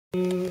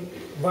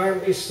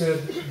Waarom is de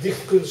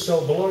dichtkunst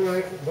zo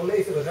belangrijk? We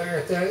leven in een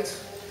rare tijd.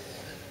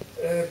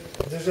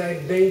 Er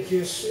zijn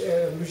beentjes,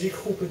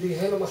 muziekgroepen die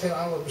helemaal geen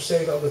aandacht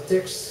besteden aan de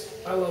tekst.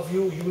 I love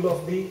you, you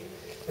love me.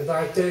 En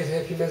daarentegen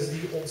heb je mensen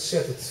die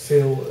ontzettend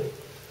veel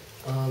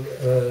aan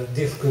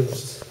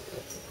dichtkunst,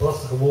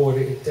 prachtige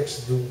woorden in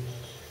teksten doen.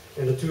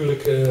 En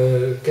natuurlijk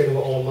kennen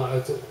we allemaal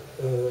uit de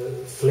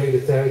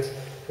verleden tijd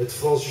het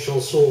Franse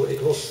chanson. Ik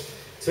was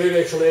 2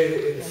 weken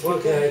geleden in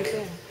Frankrijk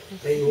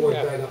en je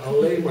hoort bijna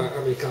alleen maar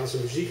Amerikaanse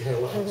muziek,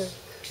 helaas.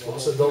 Maar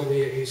als er dan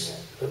weer eens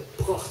een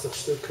prachtig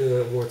stuk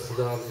wordt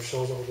gedaan door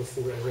Charles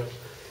Aznavour en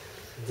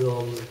zo,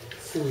 dan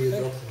voel je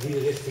dat die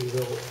richting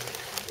wel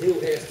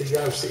heel erg de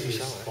juiste is,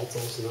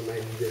 althans naar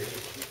mijn idee.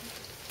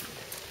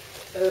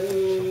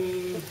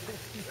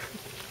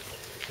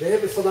 We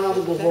hebben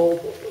vanavond nog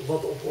wel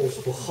wat op ons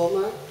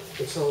programma.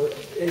 Ik zal er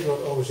even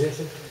wat over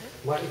zeggen.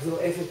 Maar ik wil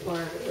even een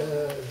paar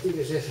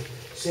dingen zeggen.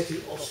 Zet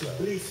u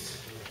alsjeblieft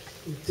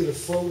uw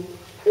telefoon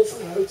of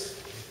uit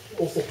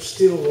of op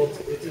stil, want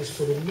het is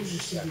voor de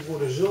muzici, die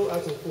worden zo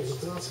uit hun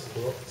concentratie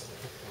gebracht.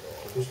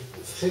 Dus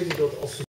vergeet u dat als